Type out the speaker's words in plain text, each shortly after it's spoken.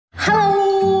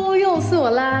Hello， 又是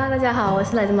我啦！大家好，我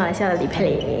是来自马来西亚的李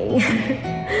佩玲。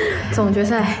总决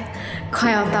赛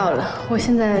快要到了，我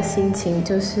现在的心情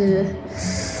就是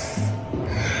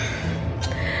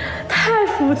太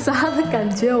复杂的感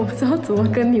觉，我不知道怎么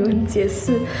跟你们解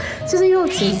释，就是又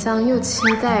紧张又期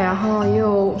待，然后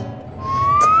又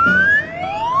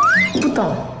不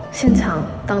懂现场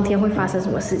当天会发生什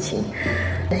么事情。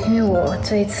因为我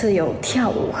这一次有跳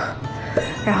舞。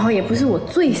然后也不是我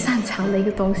最擅长的一个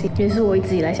东西，也是我一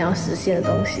直以来想要实现的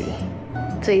东西。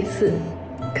这一次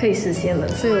可以实现了，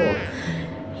所以我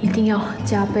一定要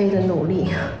加倍的努力，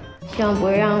希望不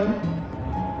会让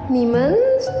你们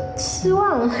失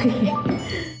望。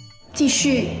继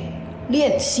续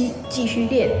练习，继续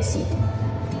练习。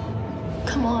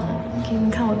Come on， 给你们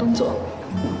看我动作。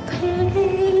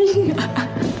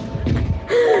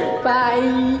拜。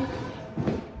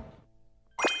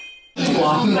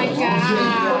Oh my god！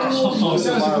 好像是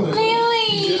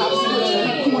Lily。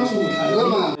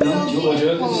我觉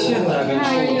得现在跟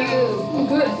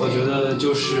我觉得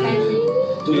就是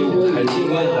对于舞台经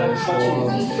验来说，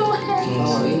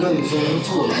应该你说不错。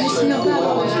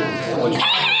我觉得。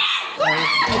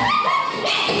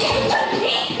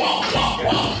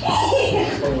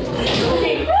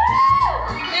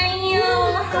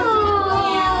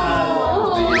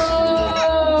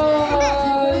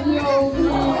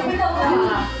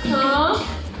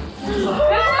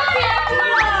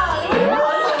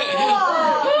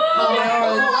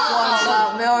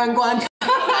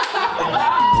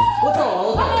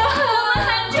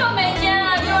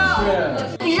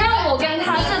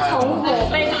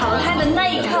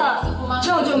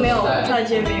在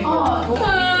这边。可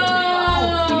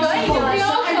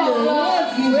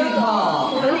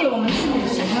以我们去旅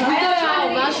行。对啊，我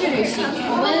们要去旅行，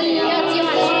我们要计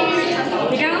划去旅行。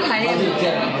你刚刚排练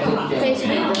非常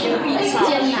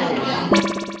艰难。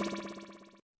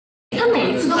他每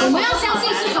一次都，我们要相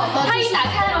信是好的。他一打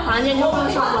开那个房间就会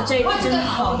说：“我这一次真的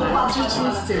好难，我这次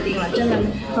死定了，真的。”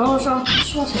然后说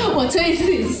我这一次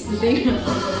也死定了。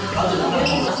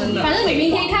真的。反正你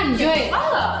明天看，你就会。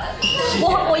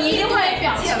我一定会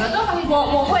表现的，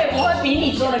我会比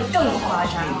你做的更夸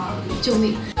张。救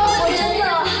命！我真的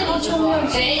好久没有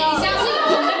见到。你相信我，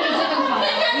你真的好，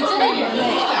你真的眼泪。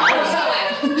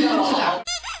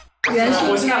圆心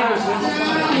跳，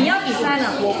你要比赛呢，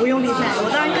我不用比赛，我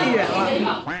当然可以圆了。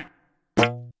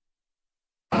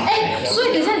哎，所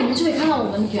以等一下你们就可以看到我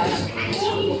们表演。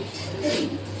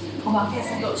好吧，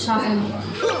杀分。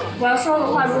我要说的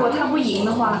话，如果他不赢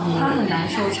的话，他很难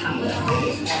收场的。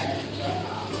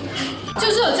就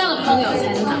是有这样的朋友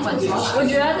才能拿冠军。我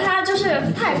觉得他就是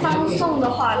太放纵的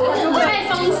话，他就会太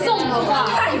放纵的话，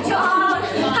太放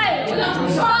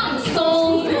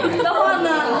松的话呢，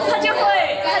他就会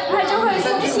松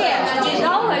懈，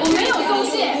然后我没有松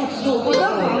懈，我的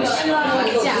老师啊，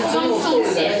假装松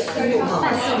懈，但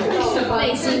是我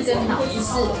内心跟脑子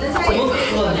是怎么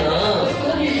可能？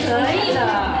可以的。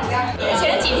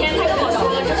前几天他跟我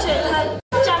说的就是他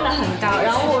站得很高，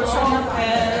然后我说。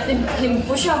你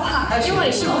不需要怕，因为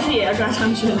你是不是也要站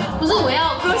上去的？不是，我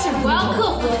要克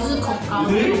服的就是恐高，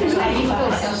才一会被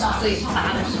我消到最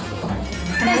大的时候。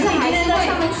但是还是在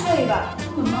上面睡吧。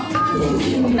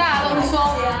大家都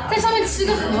说在上面吃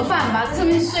个盒饭吧，在上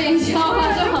面睡一觉吧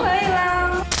就可以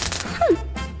啦。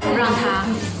我让他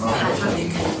爬上去。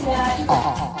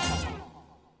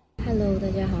Hello， 大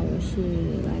家好，我是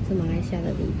来自马来西亚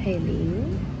的李佩玲，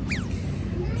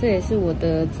这也是我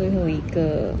的最后一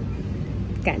个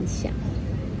感想。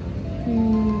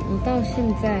我到现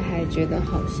在还觉得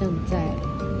好像在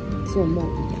做梦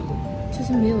一样，就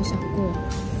是没有想过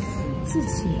自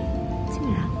己竟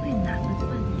然会拿了冠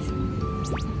军。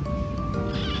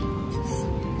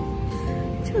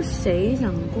就谁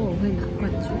想过我会拿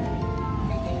冠军？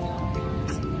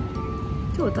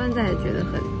就我到现在也觉得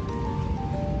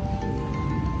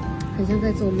很像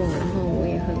在做梦，然后我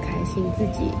也很开心自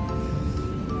己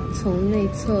从内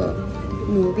侧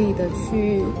努力的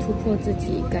去突破自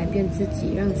己，改变自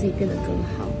己，让自己变得更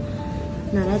好。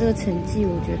拿到这个成绩，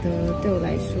我觉得对我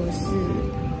来说是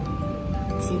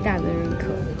极大的认可，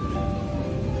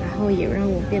然后也让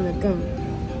我变得更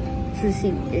自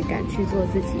信，也敢去做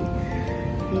自己，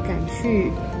也敢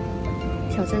去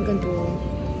挑战更多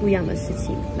不一样的事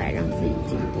情，来让自己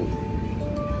进步。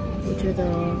我觉得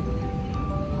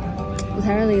舞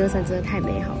台2023真的太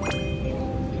美好了。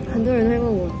很多人会问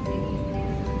我，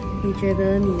你觉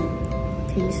得你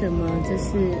凭什么就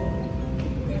是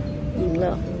赢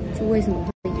了？就为什么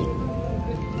会赢？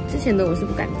之前的我是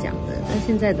不敢讲的，但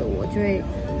现在的我就会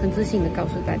很自信的告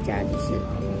诉大家，就是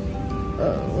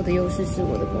我的优势是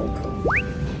我的功课，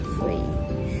所以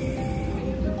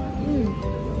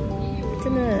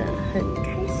真的很开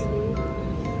心，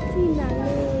自己拿了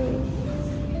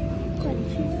冠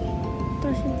军，到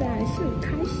现在还是很开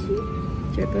心，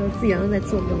觉得自己好像在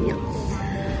做梦一样。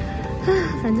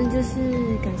反正就是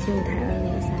感谢舞台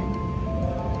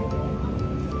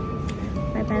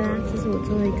2023，拜拜啦！这是我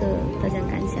最后一个得奖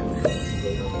感想了。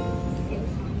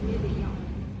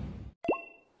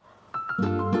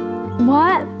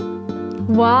What？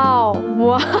 哇哦，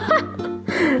哇！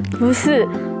不是，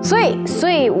所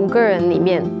以5个人里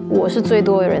面，我是最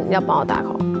多的人要帮我打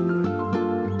call。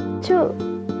就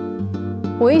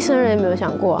我一生人也没有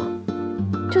想过啊，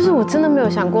就是我真的没有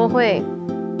想过会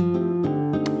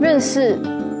认识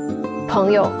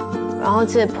朋友，然后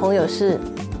这些朋友是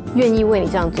愿意为你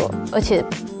这样做，而且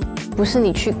不是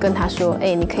你去跟他说，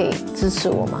哎，你可以支持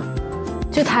我吗？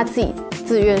就他自己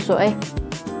自愿说，哎，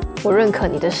我认可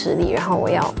你的实力，然后我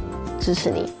要支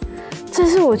持你。这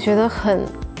是我觉得很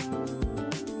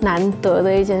难得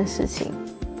的一件事情。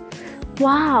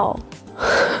哇哦！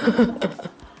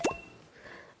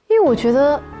因为我觉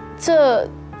得这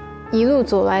一路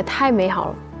走来太美好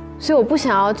了，所以我不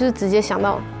想要就是直接想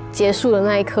到结束的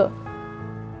那一刻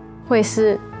会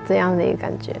是怎样的一个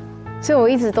感觉，所以我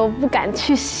一直都不敢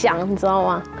去想，你知道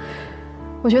吗？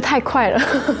我觉得太快了。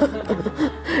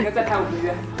可以再拍5个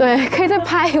月。对，可以再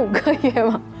拍5个月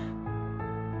吗？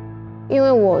因为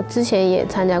我之前也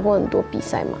参加过很多比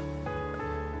赛嘛，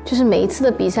就是每一次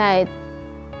的比赛，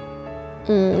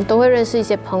都会认识一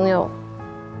些朋友，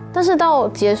但是到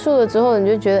结束了之后，你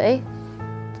就觉得，哎，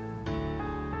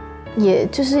也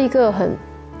就是一个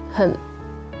很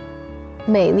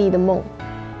美丽的梦，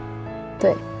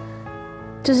对，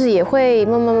就是也会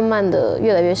慢慢的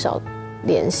越来越少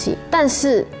联系，但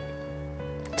是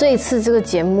这一次这个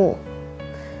节目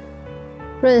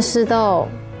认识到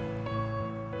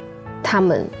他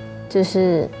们，就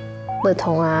是乐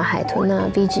彤啊、海豚啊、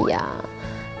BG 啊，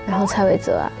然后蔡伟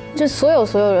哲啊，就所有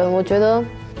人，我觉得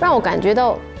让我感觉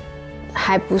到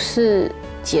还不是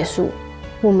结束，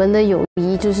我们的友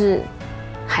谊就是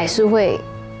还是会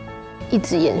一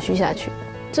直延续下去，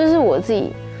这是我自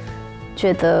己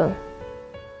觉得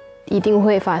一定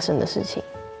会发生的事情。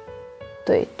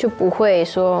对，就不会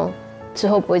说之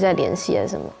后不会再联系啊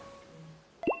什么。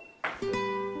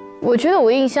我觉得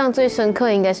我印象最深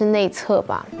刻应该是内测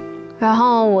吧。然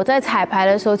后我在彩排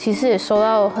的时候，其实也收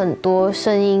到很多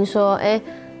声音说，哎，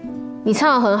你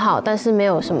唱得很好，但是没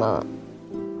有什么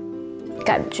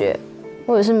感觉，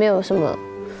或者是没有什么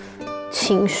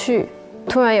情绪。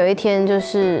突然有一天，就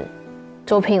是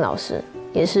周聘老师，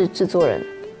也是制作人，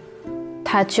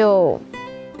他就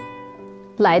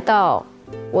来到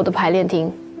我的排练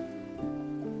厅，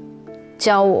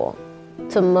教我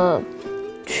怎么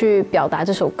去表达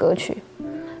这首歌曲，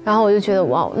然后我就觉得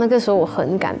哇，那个时候我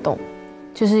很感动，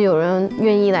就是有人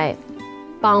愿意来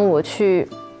帮我去，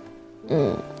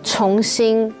重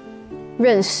新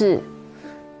认识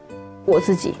我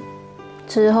自己。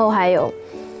之后还有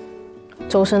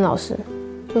zhoushen老师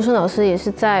，zhoushen老师也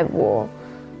是在我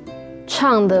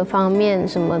唱的方面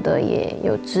什么的也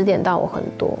有指点到我很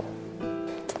多。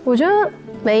我觉得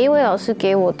每一位老师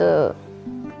给我的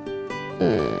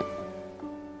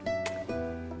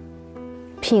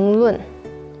评论，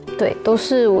对，都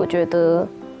是我觉得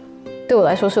对我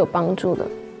来说是有帮助的，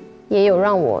也有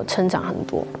让我成长很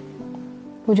多。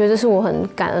我觉得这是我很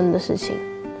感恩的事情。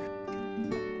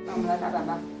那我们来打板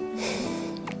吧。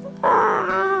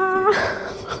啊！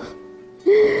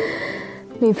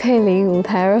李佩玲舞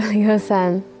台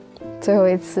2023最后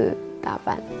一次打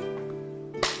扮。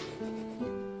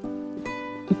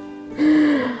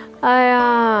哎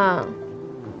呀，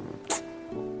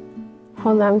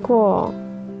好难过哦，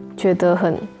觉得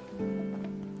很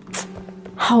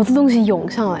好的东西涌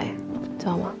上来，知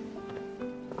道吗？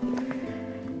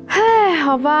唉，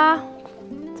好吧，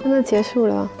真的结束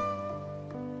了，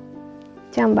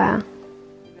这样吧，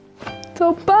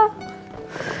走吧，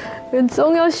人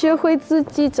总要学会自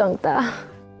己长大。